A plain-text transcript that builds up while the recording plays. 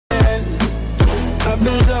I've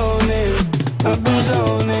been zoning, I've been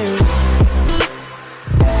zoning.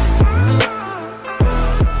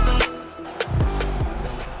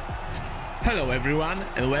 Hello everyone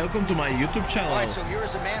and welcome to my YouTube channel. Alright, so here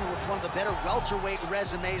is a man with one of the better welterweight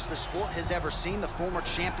resumes the sport has ever seen. The former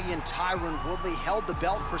champion Tyron Woodley held the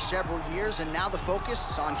belt for several years, and now the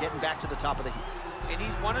focus on getting back to the top of the heap. And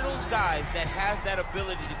he's one of those guys that has that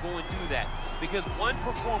ability to go and do that, because one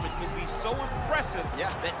performance can be so impressive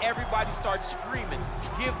that everybody starts screaming,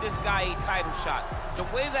 give this guy a title shot. The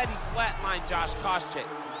way that he flatlined Josh Koscheck,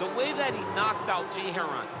 the way that he knocked out Jay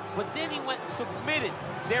Heron, but then he went and submitted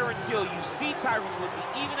Darren Till. You see Tyron Woodley,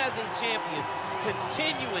 even as a champion,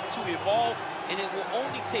 continuing to evolve, and it will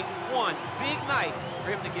only take one big night for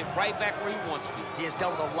him to get right back where he wants to be. He has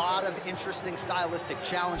dealt with a lot of interesting stylistic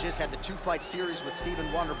challenges, had the 2-fight series with Stephen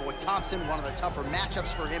Wonderboy Thompson, one of the tougher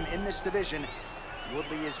matchups for him in this division.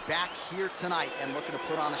 Woodley is back here tonight and looking to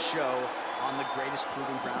put on a show on the greatest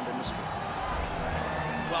proving ground in the sport.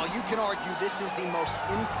 Well, you can argue this is the most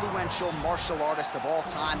influential martial artist of all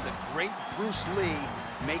time, the great Bruce Lee,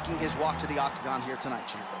 making his walk to the octagon here tonight,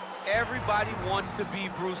 champ. Everybody wants to be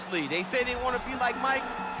Bruce Lee. They say they want to be like Mike.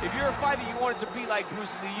 If you're a fighter, you want it to be like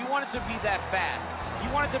Bruce Lee. You want it to be that fast.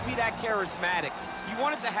 You want it to be that charismatic. You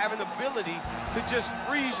want it to have an ability to just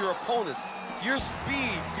freeze your opponents. Your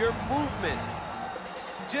speed, your movement,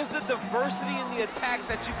 just the diversity in the attacks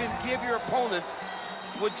that you can give your opponents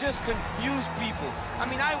would just confuse people. I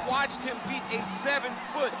mean, I watched him beat a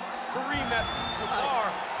 7-foot Kareem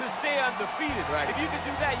Abdul-Jabbar to stay undefeated. Right. If you can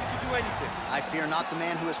do that, you can do anything. I fear not the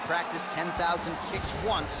man who has practiced 10,000 kicks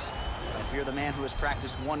once. I fear the man who has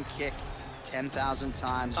practiced one kick 10,000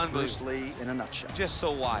 times. Bruce Lee in a nutshell. Just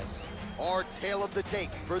so wise. Our tale of the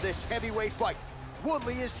tape for this heavyweight fight.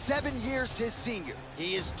 Woodley is 7 years his senior.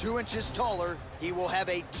 He is 2 inches taller. He will have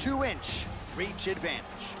a 2-inch reach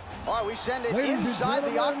advantage. All right, we send it inside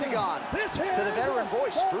the octagon to the veteran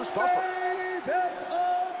voice, Bruce Buffer. Main event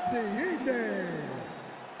of the evening.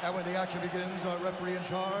 And when the action begins, our referee in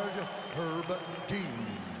charge, Herb Dean.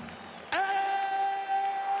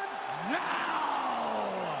 And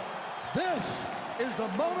now, this is the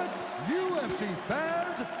moment UFC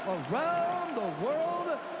fans around the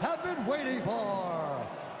world have been waiting for.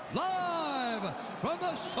 Live from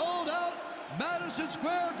the sold-out Madison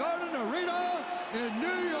Square Garden Arena in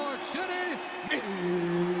New York City, it's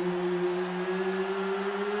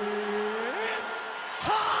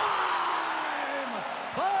time!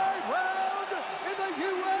 5 rounds in the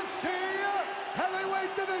UFC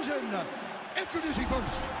heavyweight division. Introducing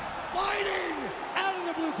first, fighting out of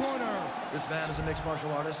the blue corner. This man is a mixed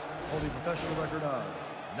martial artist, holding a professional record of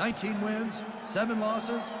 19 wins, 7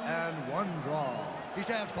 losses, and 1 draw. He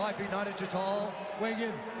stands 5 feet 9 inches tall, weighing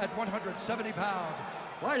in at 170 pounds.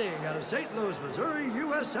 Fighting out of St. Louis, Missouri,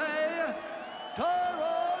 USA,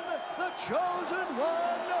 Tyron, the Chosen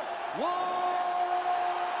One,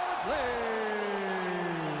 Woodley.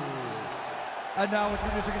 And now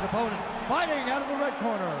introducing his opponent, fighting out of the red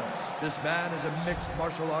corner. This man is a mixed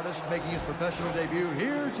martial artist, making his professional debut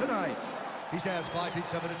here tonight. He stands 5 feet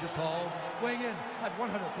 7 inches tall, weighing in at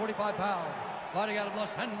 145 pounds. Fighting out of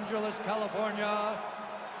Los Angeles, California,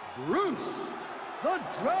 Bruce the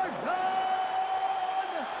Dragon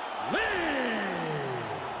Lee!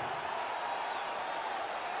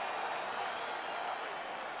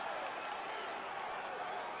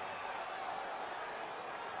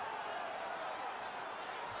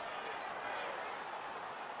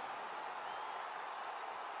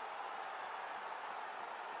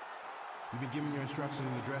 You've been given your instructions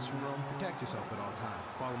in the dressing room. Protect yourself at all times.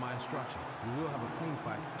 Follow my instructions. We will have a clean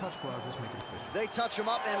fight. Touch gloves, let's make it official. They touch him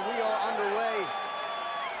up, and we are underway.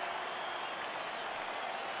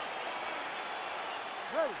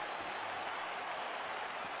 Ready.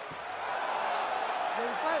 Ready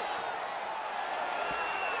to fight.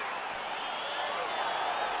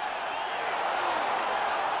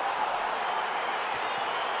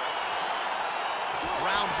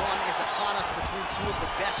 Round 1 is upon us between 2 of the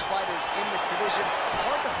best fighters in this division.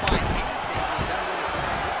 Hard to find anything resembling a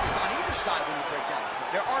weakness on either side when you break down the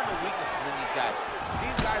fight. There are no weaknesses in these guys.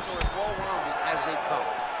 These guys are as well-rounded as they come.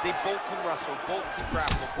 They both can wrestle, both can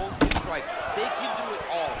grapple, both can strike. They can do it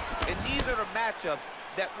all. And these are the matchups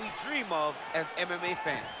that we dream of as MMA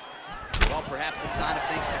fans. Well, perhaps a sign of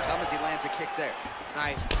things to come as he lands a kick there.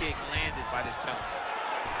 Nice kick landed by this gentleman.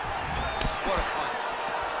 What a punch.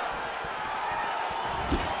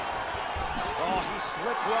 Oh, he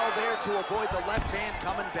slipped well there to avoid the left hand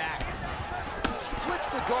coming back. Splits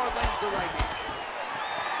the guard, lands the right hand.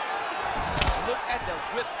 Look at the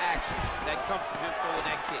whip action that comes from him throwing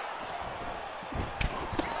that kick.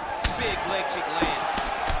 Big leg kick lands.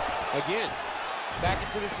 Again. back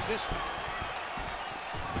into this position.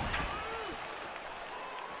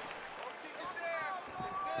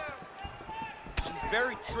 He's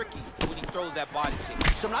very tricky when he throws that body kick.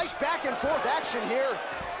 Some nice back and forth action here.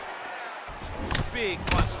 Big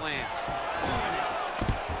punch lands.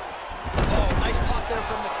 Oh, nice pop there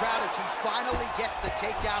from the crowd as he finally gets the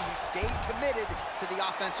takedown. He stayed committed to the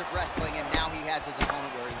offensive wrestling, and now he has his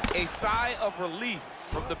opponent where he wants. A sigh of relief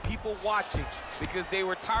from the people watching because they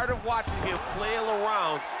were tired of watching him flail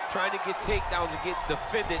around trying to get takedowns and get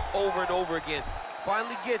defended over and over again.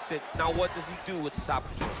 Finally gets it. Now what does he do with the top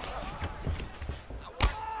of the cage?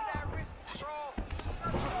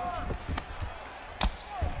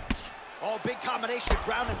 Oh, big combination of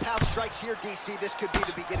ground and pound strikes here, DC. This could be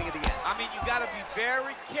the beginning of the end. I mean, you got to be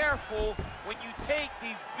very careful when you take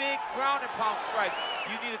these big ground and pound strikes.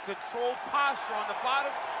 You need a controlled posture on the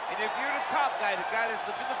bottom, and if you're the top guy, the guy that's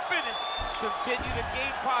looking to finish, continue to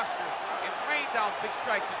gain posture and rain down big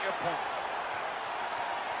strikes on your opponent.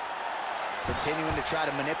 Continuing to try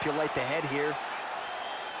to manipulate the head here.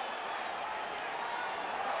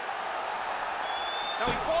 Now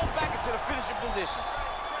he falls back into the finishing position.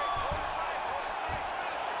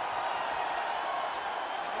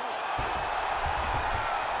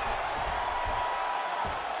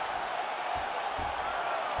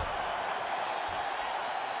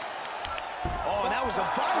 Oh, and that was a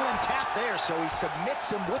violent tap there, so he submits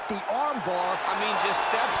him with the arm bar. I mean, just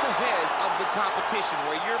steps ahead of the competition.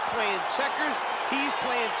 Where you're playing checkers, he's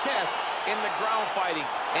playing chess in the ground fighting.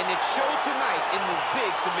 And it showed tonight in this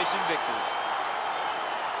big submission victory.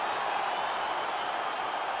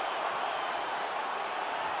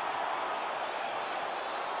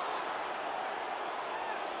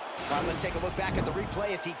 All right, let's take a look back at the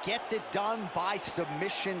replay as he gets it done by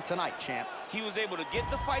submission tonight, champ. He was able to get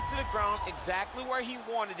the fight to the ground exactly where he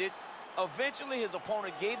wanted it. Eventually, his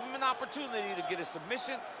opponent gave him an opportunity to get a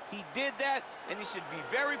submission. He did that, and he should be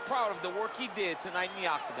very proud of the work he did tonight in the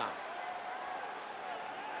octagon.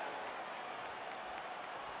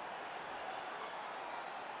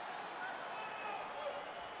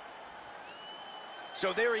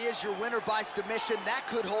 So there he is, your winner by submission. That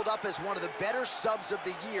could hold up as one of the better subs of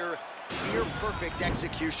the year. Near perfect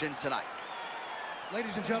execution tonight.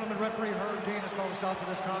 Ladies and gentlemen, referee Herb Dean has called a stop to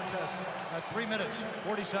this contest at 3 minutes,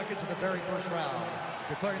 40 seconds of the very first round.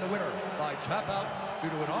 Declaring the winner by tap out due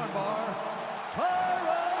to an armbar,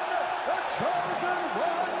 Tyron, the chosen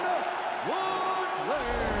one, Woodley.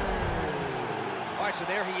 All right, so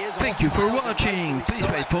there he is. Thank you for watching. Please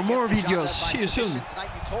wait for more videos. See you soon. Tonight,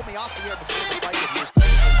 you told me off the air before the fight that he was